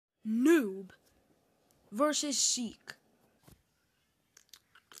Noob versus Seek.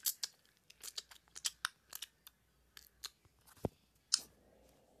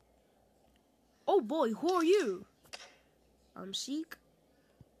 Oh boy, who are you? I'm Seek.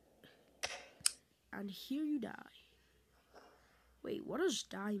 And here you die. Wait, what does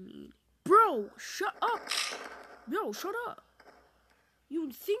die mean? Bro, shut up! Bro, shut up!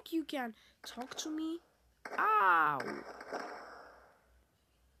 You think you can talk to me? Ow!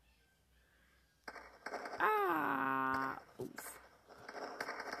 Ah! Oof.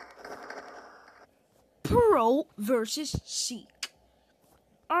 Pro versus Seek.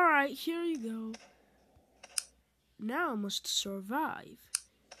 Alright, here you go. Now I must survive.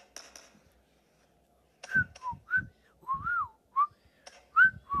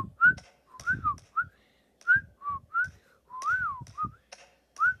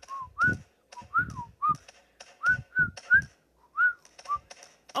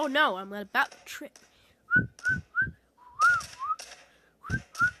 Oh no, I'm about to trip.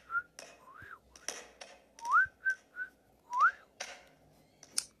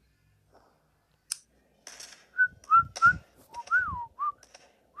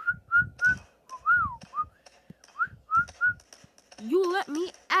 You let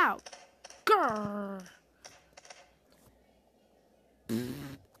me out. Grrr.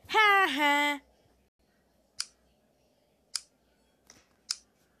 Ha ha.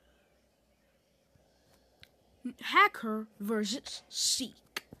 Hacker versus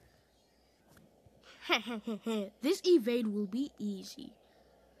Seek. This evade will be easy.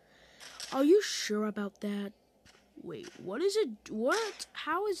 Are you sure about that? Wait, what is it? What?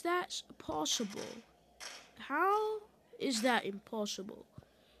 How is that possible? How is that impossible?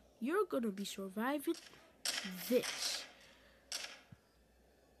 You're gonna be surviving this.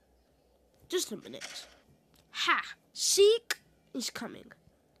 Just a minute. Ha! Seek is coming.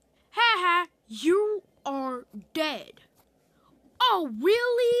 Ha ha! You are dead. Oh,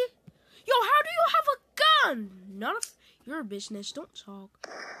 really? Yo, how do you have a gun? None of your business. Don't talk.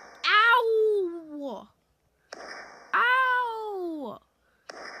 Ow! Ow!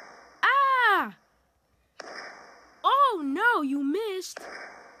 Ah! Oh no, you missed.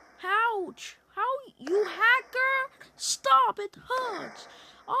 Ouch! How, you hacker? Stop! It hurts.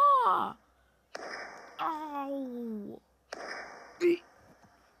 Ah! Ow!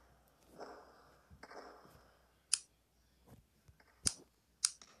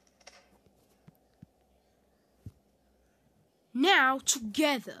 Now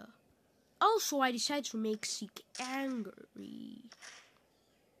together. Also, I decided to make Seek angry.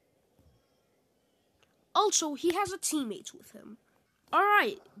 Also, he has a teammate with him.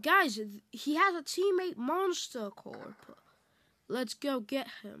 Alright, guys, he has a teammate, Monster Corp. Let's go get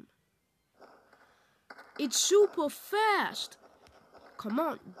him. It's super fast. Come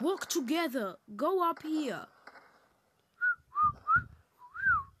on, work together. Go up here.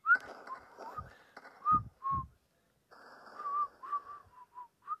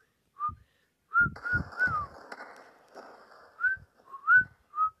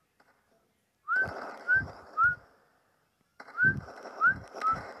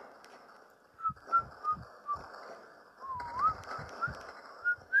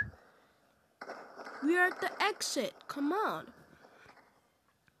 We are at the exit. Come on.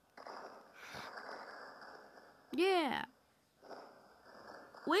 Yeah.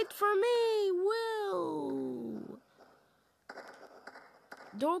 Wait for me, Will.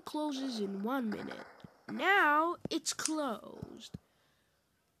 Door closes in 1 minute. Now it's closed.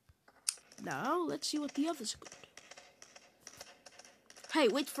 Now let's see what the others are going to do. Hey,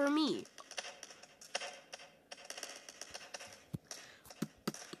 wait for me.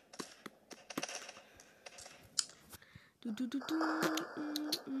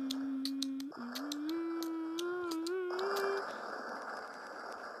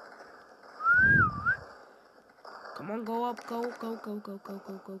 Come on, go up, go.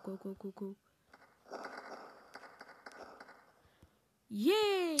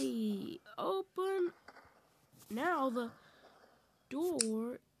 Yay! Open. Now the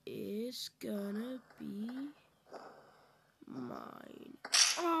door is gonna be mine.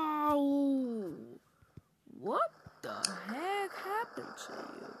 Oh! What the heck happened to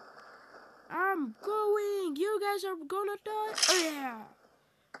you? I'm going. You guys are gonna die. Oh, yeah.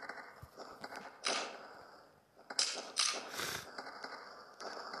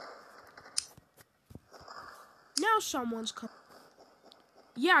 Now someone's coming.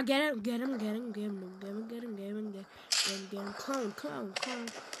 Yeah, get him. Clone.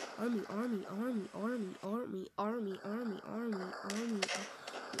 Army.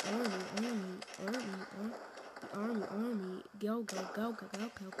 army. Go.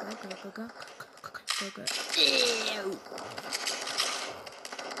 Ew.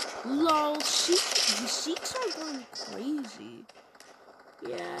 Lol, the Sheiks are going crazy.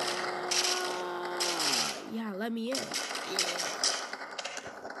 Yeah, let me in. Yeah.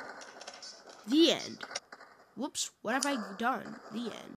 The end. Whoops, what have I done? The end.